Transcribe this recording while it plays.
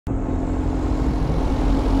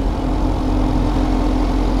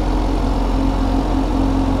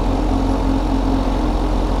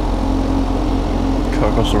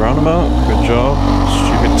across the roundabout. Good job,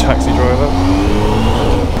 stupid taxi driver.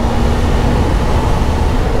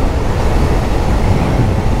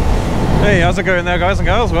 Hey, how's it going there, guys and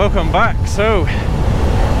girls? Welcome back. So,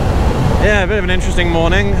 yeah, a bit of an interesting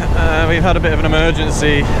morning. We've had a bit of an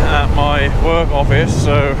emergency at my work office,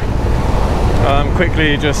 so I'm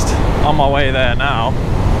quickly just on my way there now.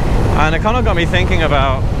 And it kind of got me thinking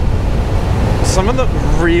about some of the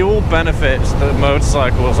real benefits that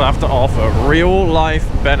motorcycles have to offer, real life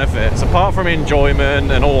benefits, apart from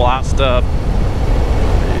enjoyment and all that stuff,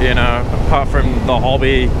 you know, apart from the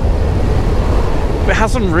hobby. It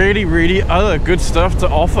has some really other good stuff to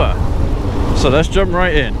offer. So let's jump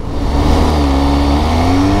right in.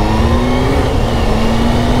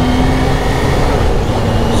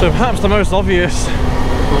 So perhaps the most obvious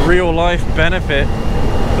real life benefit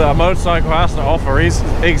that a motorcycle has to offer is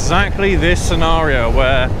exactly this scenario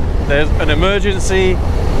where there's an emergency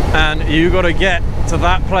and you got to get to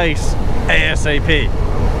that place ASAP.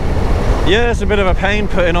 Yeah, it's a bit of a pain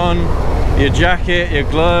putting on your jacket, your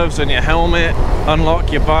gloves and your helmet,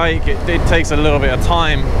 unlock your bike. It takes a little bit of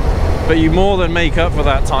time, but you more than make up for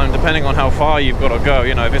that time depending on how far you've got to go.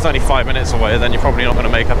 You know, if it's only 5 minutes away, then you're probably not going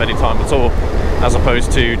to make up any time at all, as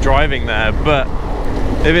opposed to driving there. But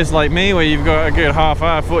if it's like me, where you've got a good half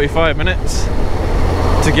hour, 45 minutes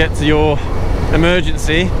to get to your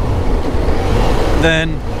emergency,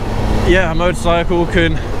 then yeah, a motorcycle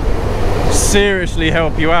can seriously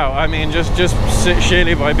help you out. I mean, just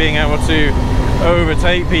sheerly by being able to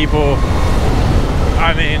overtake people,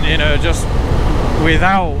 I mean, you know, just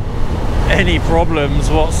without any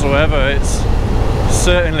problems whatsoever. It's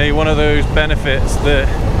certainly one of those benefits that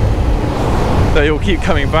you'll keep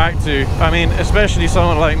coming back to. I mean, especially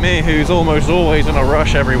someone like me who's almost always in a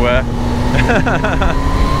rush everywhere.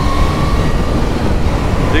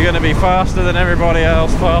 You're going to be faster than everybody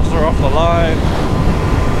else, faster off the line,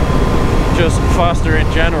 just faster in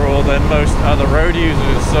general than most other road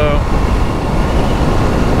users. So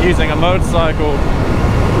using a motorcycle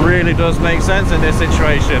really does make sense in this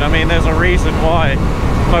situation. I mean, there's a reason why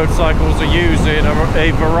motorcycles are used in a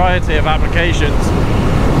variety of applications.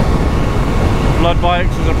 Blood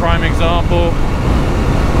bikes is a prime example.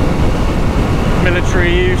 Military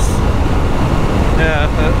use, yeah,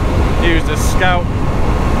 used as scout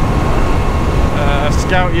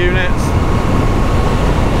units.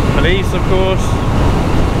 Police, of course.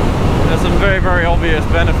 There's some very obvious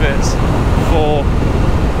benefits for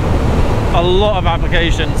a lot of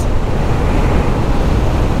applications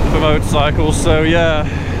for motorcycles. So yeah,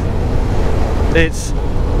 it's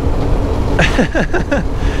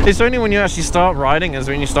it's only when you actually start riding, is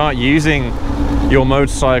when you start using your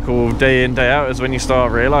motorcycle day in, day out, is when you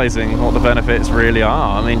start realizing what the benefits really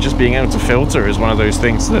are. I mean, just being able to filter is one of those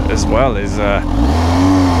things that as well is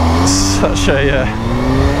such a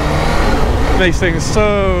makes things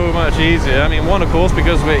so much easier. I mean, one, of course,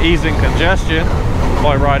 because we're easing congestion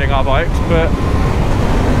by riding our bikes, but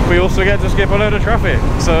we also get to skip a load of traffic,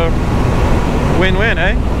 so win-win,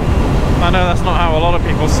 eh? I know that's not how a lot of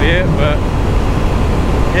people see it, but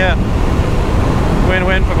yeah,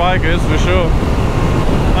 win-win for bikers for sure.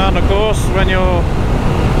 And of course, when you're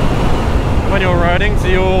riding to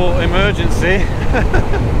your emergency,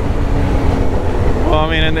 well, I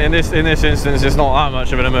mean, in this instance, it's not that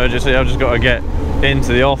much of an emergency. I've just got to get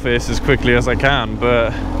into the office as quickly as I can,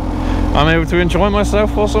 but I'm able to enjoy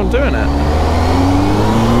myself whilst I'm doing it.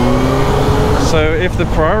 So if the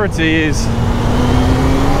priority is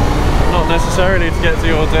not necessarily to get to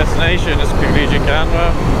your destination as quickly as you can,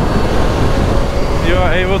 well, you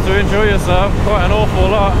are able to enjoy yourself quite an awful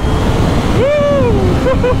lot. Woo!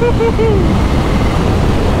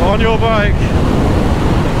 On your bike,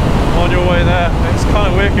 on your way there. It's kind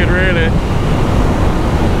of wicked, really.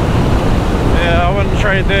 Yeah, I wouldn't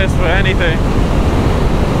trade this for anything.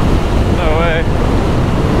 No way.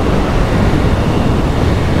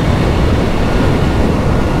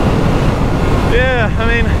 Yeah, I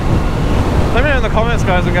mean, let me know in the comments,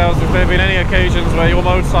 guys and girls, if there have been any occasions where your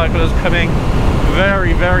motorcycle is coming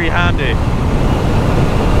very handy.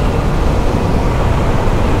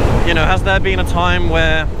 You know, has there been a time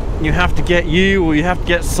where you have to get you, or you have to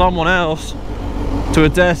get someone else to a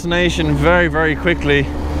destination very quickly?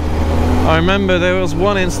 I remember there was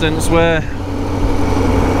one instance where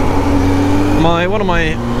one of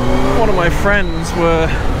my friends were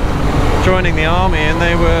joining the army, and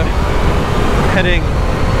they were heading,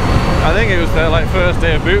 I think it was their like first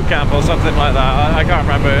day of boot camp or something like that. I can't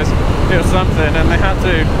remember. It was something, and they had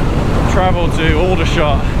to travel to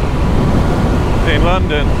Aldershot in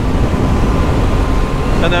London,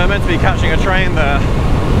 and they were meant to be catching a train there.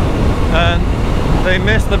 And they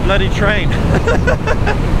missed the bloody train.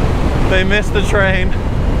 They missed the train,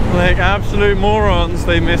 like absolute morons.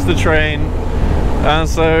 They missed the train, and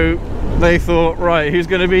so they thought, right, who's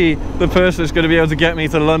going to be the person that's going to be able to get me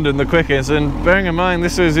to London the quickest? And bearing in mind,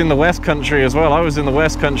 this was in the West Country as well. I was in the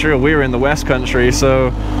West Country, or we were in the West Country,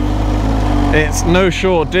 so it's no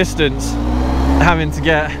short distance having to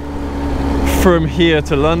get from here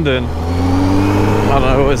to London. I don't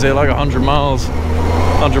know, what is it, like 100 miles?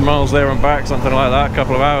 100 miles there and back, something like that, a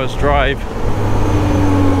couple of hours drive.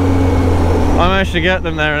 I managed to get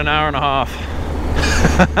them there in an hour and a half.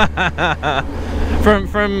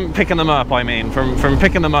 From picking them up, I mean. From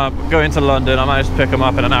picking them up, going to London, I managed to pick them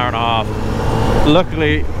up in an hour and a half.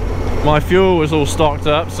 Luckily, my fuel was all stocked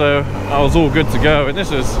up, so I was all good to go. And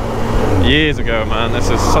this was years ago, man.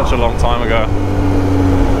 This is such a long time ago.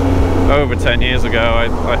 Over 10 years ago,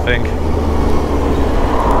 I think.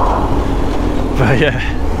 But yeah.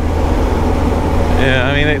 Yeah,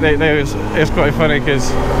 I mean, it's quite funny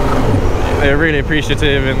because they're really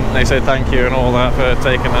appreciative and they said thank you and all that for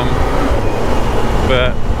taking them.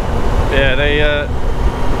 But yeah,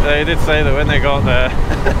 they did say that when they got there,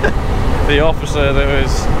 the officer that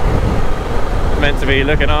was meant to be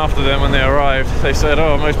looking after them when they arrived, they said,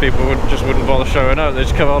 oh, most people wouldn't bother showing up, they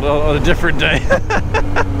just come out on a different day.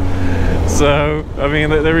 So I mean,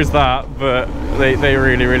 there is that, but they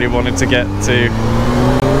really wanted to get to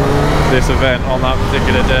this event on that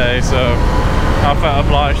particular day, so I felt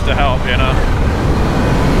obliged to help, you know.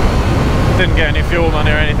 Didn't get any fuel money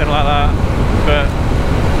or anything like that, but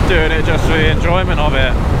doing it just for the enjoyment of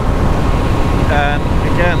it. And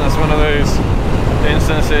again, that's one of those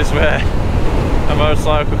instances where a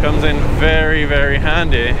motorcycle comes in very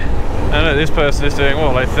handy. I know this person is doing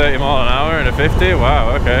what, like 30 mile an hour and a 50.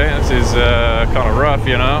 Wow, okay, this is kind of rough,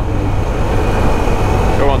 you know.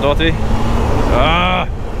 Go on, Dotty. Ah,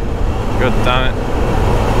 god damn it.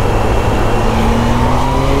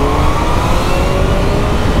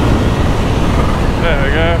 There we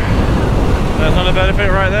go. There's another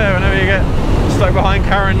benefit right there. Whenever you get stuck behind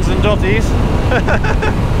Karens and Dotties,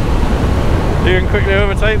 you can quickly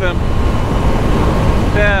overtake them.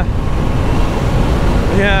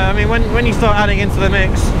 Yeah, I mean, when you start adding into the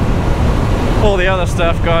mix all the other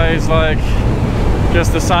stuff, guys, like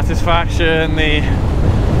just the satisfaction, the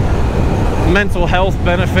mental health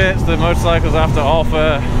benefits that motorcycles have to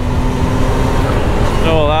offer, and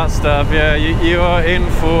all that stuff, yeah, you are in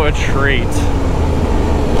for a treat.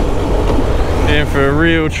 In for a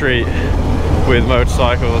real treat with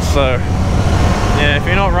motorcycles. So yeah, if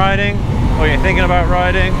you're not riding or you're thinking about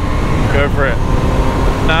riding, go for it.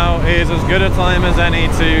 Now is as good a time as any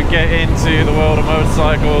to get into the world of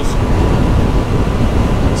motorcycles.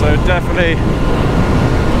 So definitely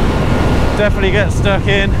get stuck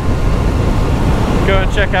in. Go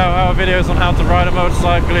and check out our videos on how to ride a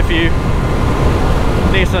motorcycle if you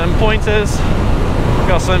need some pointers. We've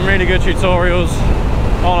got some really good tutorials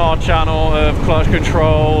on our channel of clutch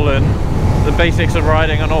control and the basics of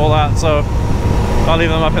riding and all that, so I'll leave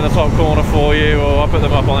them up in the top corner for you, or I'll put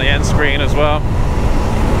them up on the end screen as well.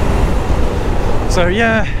 So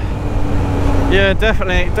yeah,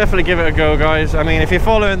 definitely give it a go, guys. I mean, if you're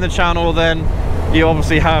following the channel, then you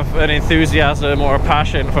obviously have an enthusiasm or a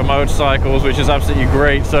passion for motorcycles, which is absolutely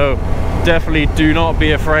great. So definitely do not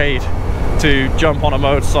be afraid to jump on a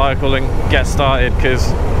motorcycle and get started,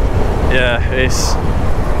 because yeah, it's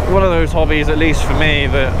one of those hobbies, at least for me,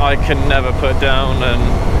 that I can never put down.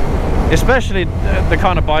 And especially the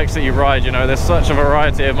kind of bikes that you ride, you know, there's such a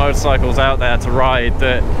variety of motorcycles out there to ride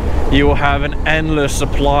that you will have an endless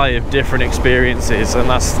supply of different experiences, and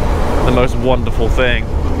that's the most wonderful thing.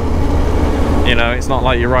 You know, it's not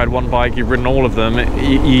like you ride one bike, you've ridden all of them.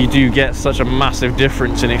 You do get such a massive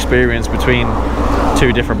difference in experience between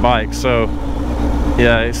two different bikes. So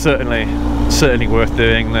yeah, it's certainly worth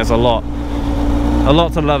doing. There's a lot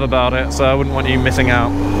to love about it, so I wouldn't want you missing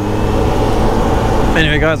out.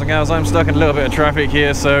 Anyway, guys and gals, I'm stuck in a little bit of traffic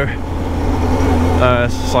here, so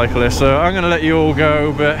cyclist, so I'm gonna let you all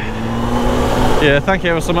go. But yeah, thank you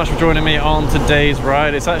ever so much for joining me on today's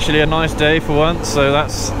ride. It's actually a nice day for once, so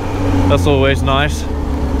that's always nice.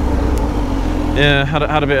 Yeah,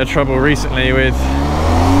 had a bit of trouble recently with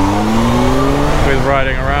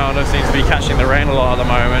riding around. I seem to be catching the rain a lot at the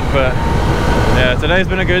moment, but yeah, today's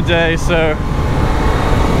been a good day, so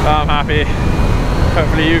I'm happy.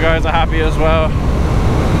 Hopefully you guys are happy as well.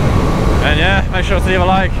 And yeah, make sure to leave a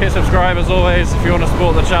like, hit subscribe as always. If you want to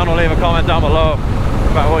support the channel, leave a comment down below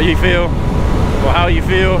about what you feel or how you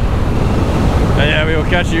feel. And yeah, we will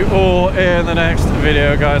catch you all in the next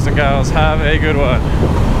video, guys and gals. Have a good one.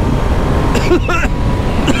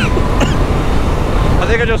 I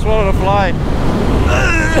think I just swallowed a fly.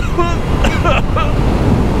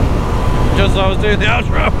 Just as I was doing the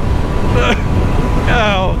outro.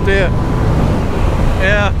 Oh dear.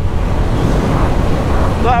 Yeah.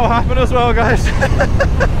 That'll happen as well, guys.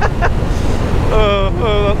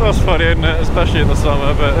 Oh, that's funny, isn't it? Especially in the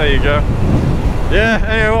summer, but there you go. Yeah,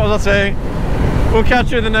 anyway, what was I saying? We'll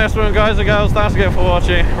catch you in the next one, guys and girls. Thanks again for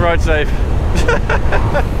watching. Ride safe.